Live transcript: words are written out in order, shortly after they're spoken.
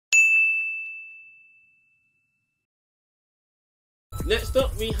Next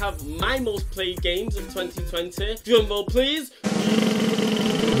up, we have my most played games of 2020. Drum roll, please.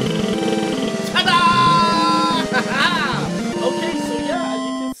 Ta-da! Okay, so yeah, as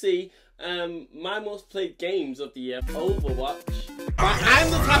you can see, my most played games of the year, Overwatch. I'm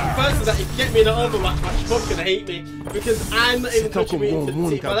the type of person that if you get me in an Overwatch match, you're gonna hate me because I'm not even contributing to the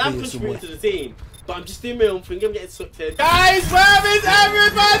team. Well, I'm contributing to the team, but I'm just doing my own thing. I'm getting sucked in. Guys, where is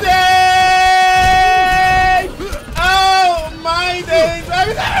everybody? Oh my days, where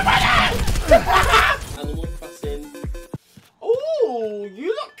is everybody? Animal Crossing. Oh, you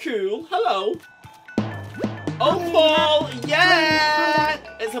look cool. Hello. Oh, Paul, yeah!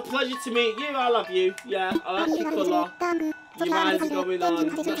 It's a pleasure to meet you. I love you. Yeah, I like your colour. Your eyes are going on.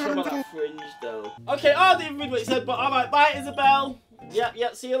 Not sure about that fringe, though. Okay, I didn't read what you said, but alright, bye, Isabel.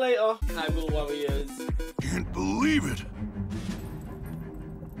 Yep, see you later. Hyrule Warriors. Can't believe it.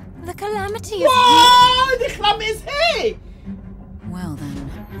 The calamity is Whoa! The calamity is here! Well then.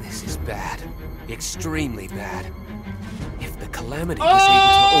 This is bad. Extremely bad. If the calamity is able to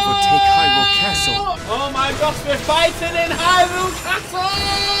overtake Hyrule Castle... Oh my gosh, we're fighting in Hyrule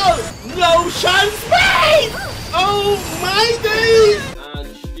Castle! No chance, mate! Oh my days!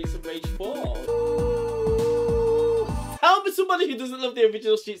 And Streets of Rage 4. Tell me somebody who doesn't love the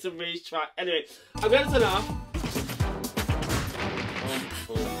original Streets of Rage track. Anyway, I'm going to turn it off.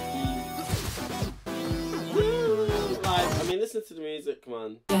 I mean, listen to the music, come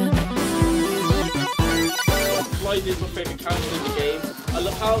on. Floyd is my favourite character in the game. I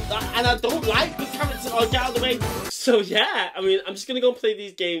love how that, and I don't like the characters. Oh, get out of the way. So yeah, I mean, I'm just gonna go and play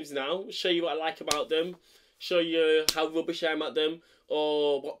these games now. Show you what I like about them. Show you how rubbish I am at them,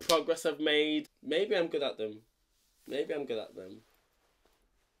 or what progress I've made. Maybe I'm good at them. Maybe I'm good at them.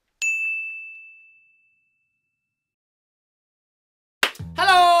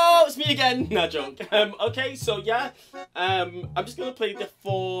 Hello, it's me again. No joke. Okay, so yeah, I'm just gonna play the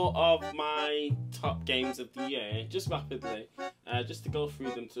 4 of my top games of the year, just rapidly, just to go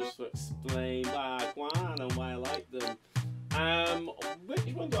through them, just to explain why and why I like them.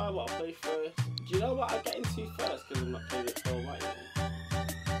 Which one do I want to play first? Do you know what I'll get into first? Because I'm not playing it for a while.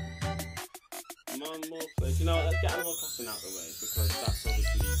 More plays. You know what? Let's get Animal Crossing out of the way because that's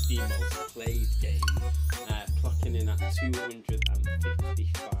obviously the most played game. Clocking in at 255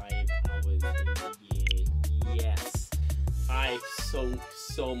 hours in the year. Yes, I've sunk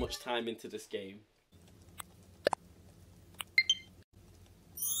so much time into this game.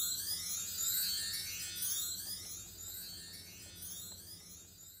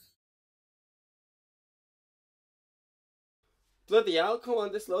 Bloody hell, come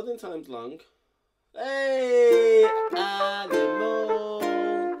on, this loading time's long. Hey, Animal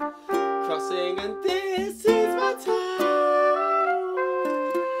Crossing, and this is my town.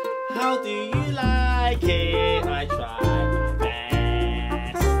 How do you like it? I try my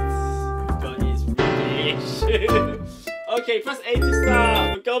best, but it's rubbish. Okay, press A to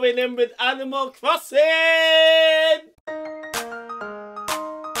start. We're going in with Animal Crossing.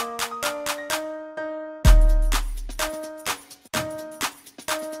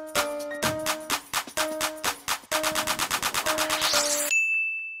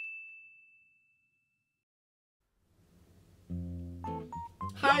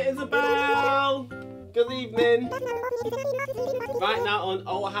 Hi Isabel! Good evening. Right now on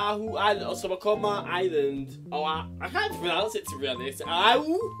Oahu Island, so Wakoma Island. Oh, I can't pronounce it to be honest.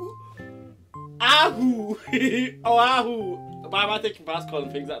 Oahu! Oahu! Why am I taking fast calling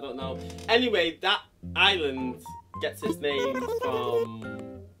things I don't know? Anyway, that island gets its name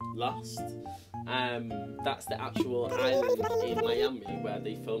from Lost. That's the actual island in Miami where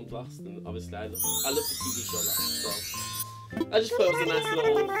they filmed Lost, and obviously I love the TV show Lost, so I just thought it was a nice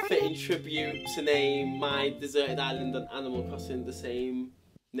little fitting tribute to name my deserted island on Animal Crossing the same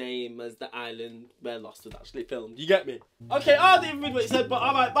name as the island where Lost was actually filmed. You get me? Okay, I didn't read what you said, but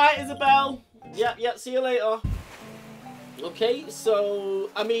alright, bye Isabel. Yeah, see you later. Okay, so,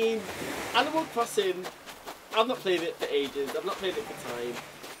 I mean, Animal Crossing, I've not played it for ages, I've not played it for time.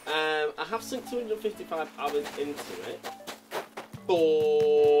 I have sunk 255 hours into it,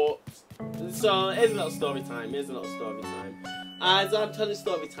 but... So, here's a little story time, As I'm telling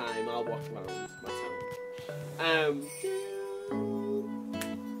story time, I'll walk around my town.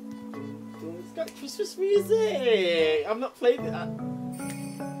 It's got Christmas music! I've not played it.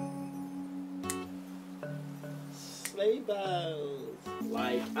 Sleigh bells.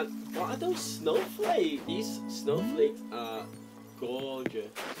 Like, and what are those snowflakes? These snowflakes are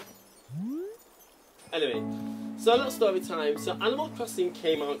gorgeous. Anyway, so a little story time. So Animal Crossing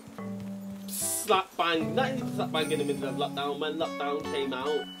came out slap bang, not even slap bang in the middle of lockdown. When lockdown came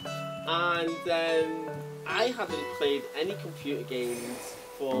out, and I hadn't played any computer games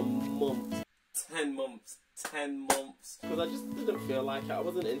for months. 10 months. 10 months. Because I just didn't feel like it. I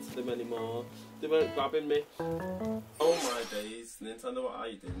wasn't into them anymore. They weren't grabbing me. Oh my days. Nintendo, what are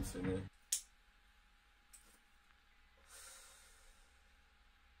you doing to me?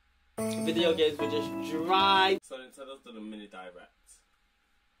 Video games were just dry. So Nintendo's done a mini direct.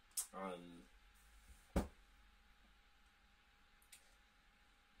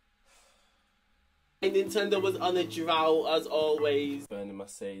 And Nintendo was on a drought as always. Burning my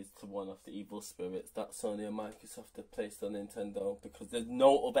sage to one of the evil spirits that Sony and Microsoft have placed on Nintendo, because there's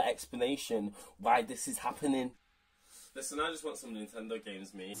no other explanation why this is happening. Listen, I just want some Nintendo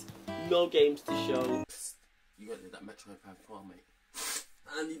games, mate. No games to show. You gotta do that Metroid Prime 4, mate.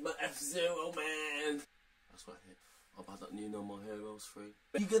 I need my F-Zero, man. That's what I hear. Oh, about that new No More Heroes 3.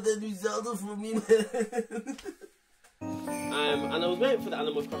 You got that new Zelda for me, man. And I was waiting for the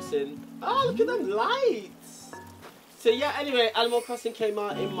Animal Crossing. Oh, look at them lights! So yeah, anyway, Animal Crossing came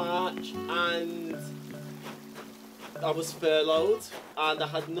out in March, and I was furloughed, and I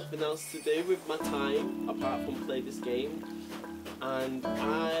had nothing else to do with my time apart from play this game. And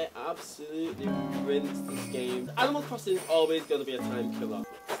I absolutely rinsed this game. Animal Crossing is always going to be a time killer.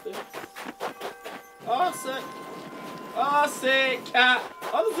 Oh, sick! Oh, sick, cat!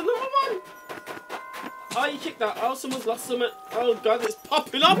 Oh, there's another one! Oh, you kicked that. Oh, someone's lost something. Oh, God, it's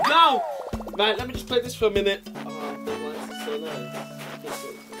popping up now! Right, let me just play this for a minute. Oh, the lights are so nice.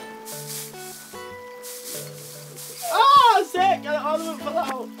 Oh, sick! All of them fell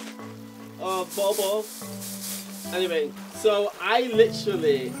out. Oh, ball. Anyway, so I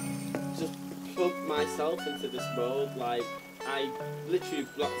literally just plugged myself into this world. Like, I literally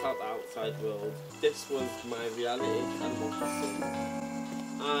blocked out the outside world. This was my reality, Animal Crossing.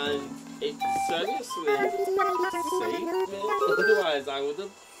 And it seriously saved me. Otherwise, I would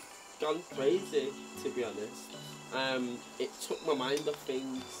have gone crazy, to be honest. It took my mind off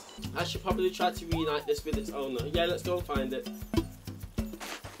things. I should probably try to reunite this with its owner. Yeah, let's go and find it.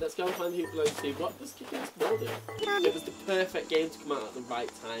 Let's go and find who belongs to. What does kicking this ball do? It was the perfect game to come out at the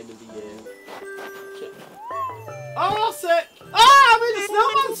right time of the year. Oh, sick! Ah, I'm in the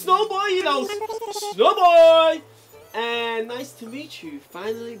snowman! Snowboy, you know! Snowboy! And nice to meet you.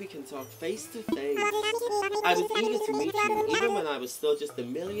 Finally, we can talk face to face. I was eager to meet you, even when I was still just a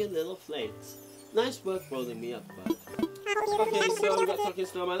million little flakes. Nice work rolling me up, bud. Okay, so we got Talking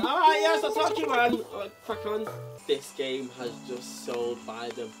Snowman. Alright, yes, I'll talk you, man. Crack on. This game has just sold by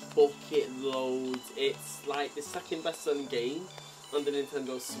the bucket loads. It's like the second best selling game on the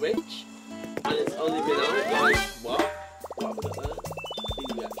Nintendo Switch. And it's only been out like, what? What was that there?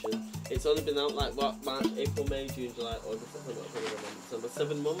 Please reaction. It's only been out like, what, March, April, May, June, July, August, September, October, November,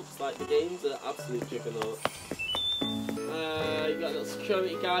 7 months. Like, the game's an absolute juggernaut. You got a little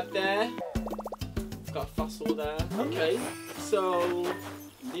security guard there. Got a fossil there. Okay, so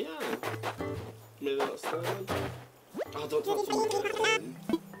yeah. Maybe that's fine. Oh, don't talk to me.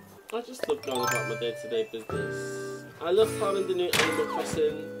 I just love going about my day-to-day business. I love having the new Animal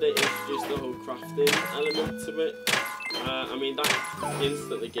Crossing. They introduced the whole crafting element to it. I mean, that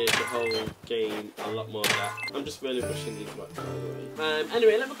instantly gave the whole game a lot more depth. I'm just really pushing these buttons, by the way.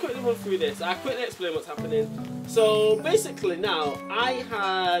 Anyway, let me quickly run through this. I'll quickly explain what's happening. So, basically now, I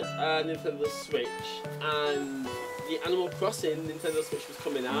had a Nintendo Switch, and the Animal Crossing Nintendo Switch was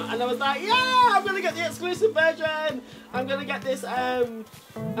coming out, and I was like, yeah, I'm gonna get the exclusive version! I'm gonna get this, I'm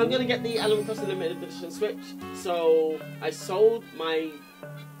gonna get the Animal Crossing Limited Edition Switch. So, I sold my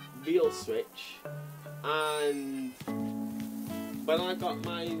real Switch, and when I got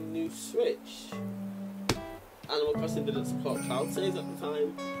my new Switch, Animal Crossing didn't support cloud saves at the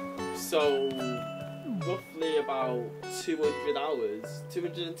time, so roughly about 200 hours,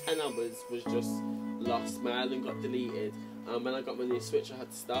 210 hours was just lost. My island got deleted, and when I got my new Switch I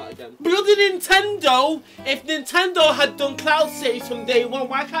had to start again. Bloody Nintendo! If Nintendo had done cloud saves from day one,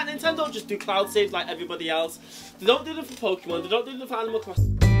 why can't Nintendo just do cloud saves like everybody else? They don't do them for Pokemon, they don't do them for Animal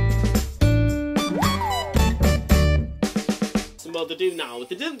Crossing. Well, they do now.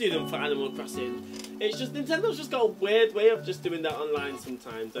 They didn't do them for Animal Crossing. It's just Nintendo's just got a weird way of just doing that online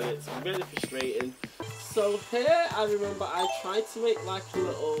sometimes, and it's really frustrating. So here, I remember I tried to make like a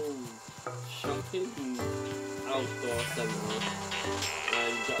little shopping outdoor centre,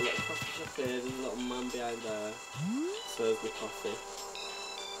 and you got a little coffee shop here. There's a little man behind there. Serves me coffee.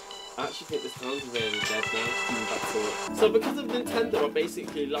 I actually think this town's really dead now, coming back to it. So because of Nintendo, I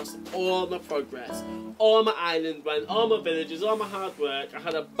basically lost all my progress. All my island went, all my villages, all my hard work. I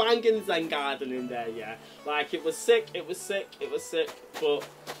had a banging Zen garden in there, yeah. Like, it was sick, it was sick, it was sick, but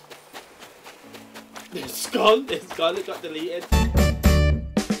it's gone, it got deleted.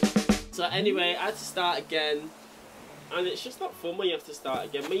 So anyway, I had to start again, and it's just not fun when you have to start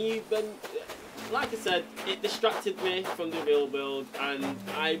again. Like I said, it distracted me from the real world, and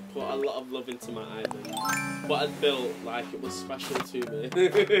I put a lot of love into my island. What I'd built, like, it was special to me.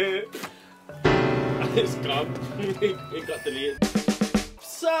 And it's gone. It got deleted.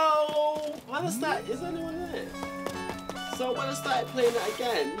 So when I started, is anyone there? So when I started playing it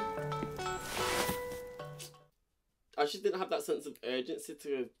again, I just didn't have that sense of urgency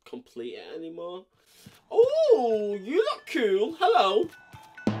to complete it anymore. Oh, you look cool. Hello.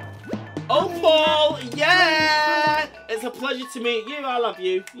 Oh, Paul. Yeah. It's a pleasure to meet you. I love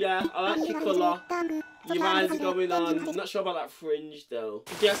you. Yeah, I like your colour. Your eyes are going on. I'm not sure about that fringe though.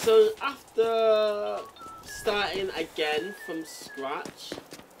 Yeah, so after starting again from scratch,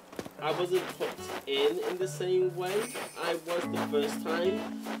 I wasn't hooked in the same way I was the first time.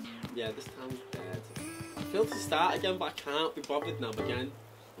 Yeah, this time's dead. I feel to start again, but I can't be bothered now again.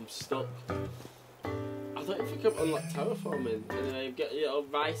 I'm stuck. I don't even think I've unlocked terraforming. Anyway, you get your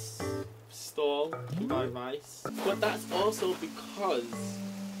rice stall, you can buy rice. But that's also because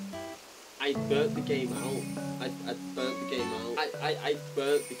I burnt the game out. I burnt the game out. I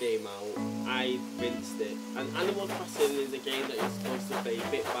burnt the game out. I rinsed it. And Animal Crossing is a game that you're supposed to play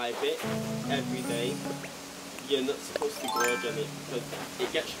bit by bit every day. You're not supposed to gorge on it because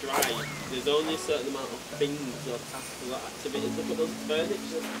it gets dry. There's only a certain amount of things or tasks or activities. Look at those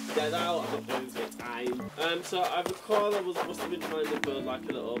turnips just dead out. I'm not playing this for time. So I recall I must have been trying to build like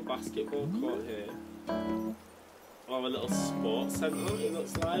a little basketball court here. Or a little sports centre, it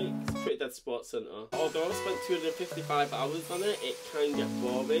looks like. It's a pretty dead sports centre. Although I spent 255 hours on it, it can get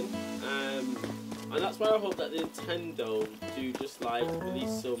boring. And that's why I hope that Nintendo do just like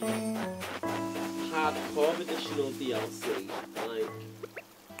release some hardcore additional DLC. Like,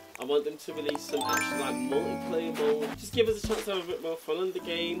 I want them to release some extra like multiplayer mode. Just give us a chance to have a bit more fun in the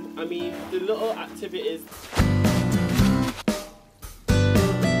game. I mean, the little activities.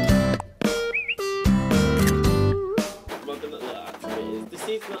 The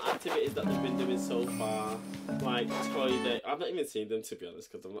seasonal activities that they've been doing so far, like Toy Day. I've not even seen them, to be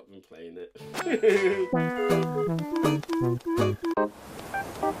honest, because I've not been playing it.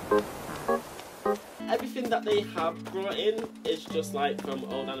 Everything that they have brought in is just like from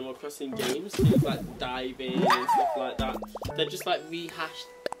old Animal Crossing games, things like diving and stuff like that. They're just like rehashed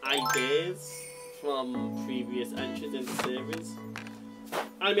ideas from previous entries in the series.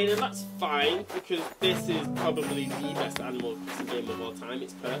 I mean, and that's fine, because this is probably the best Animal Crossing game of all time.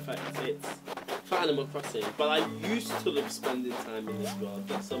 It's perfect. It's for Animal Crossing. But I used to love spending time in this world,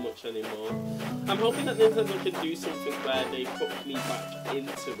 not so much anymore. I'm hoping that Nintendo can do something where they put me back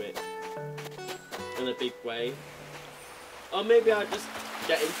into it in a big way. Or maybe I'll just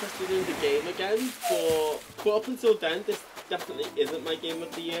get interested in the game again. But up until then, this definitely isn't my game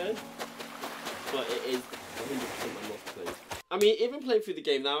of the year. But it is 100% my most played. I mean, even playing through the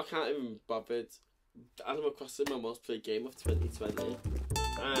game now, I can't even bother. Animal Crossing, my most played game of 2020.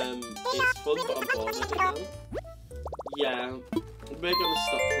 It's fun, but I'm bored of it now. Yeah, we're gonna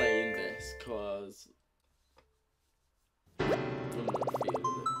stop playing this, cause I'm not feeling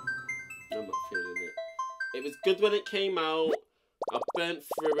it. I'm not feeling it. It was good when it came out. I've burnt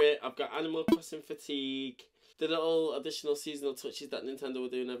through it. I've got Animal Crossing fatigue. The little additional seasonal touches that Nintendo were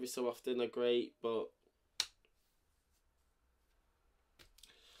doing every so often are great, but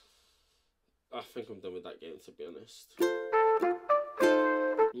I think I'm done with that game, to be honest.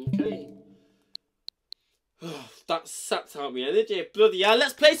 Okay. That sapped out my energy. Bloody hell.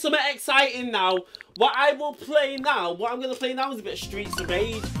 Let's play something exciting now. What I'm going to play now is a bit of Streets of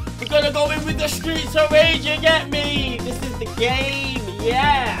Rage. We're going to go in with the Streets of Rage, you get me? This is the game,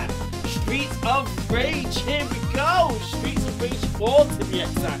 yeah. Streets of Rage, here we go. Streets of Rage 4 to be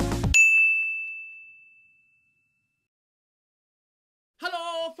exact.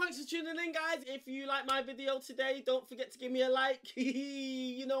 Thanks for tuning in, guys. If you like my video today, don't forget to give me a like.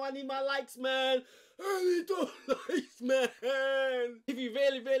 You know I need my likes, man. I need those likes, man. If you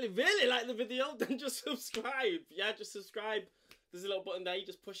really like the video, then just subscribe. Yeah, just subscribe. There's a little button there, you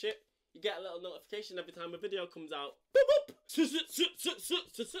just push it. You get a little notification every time a video comes out. Boop, boop.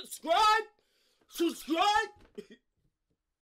 Subscribe.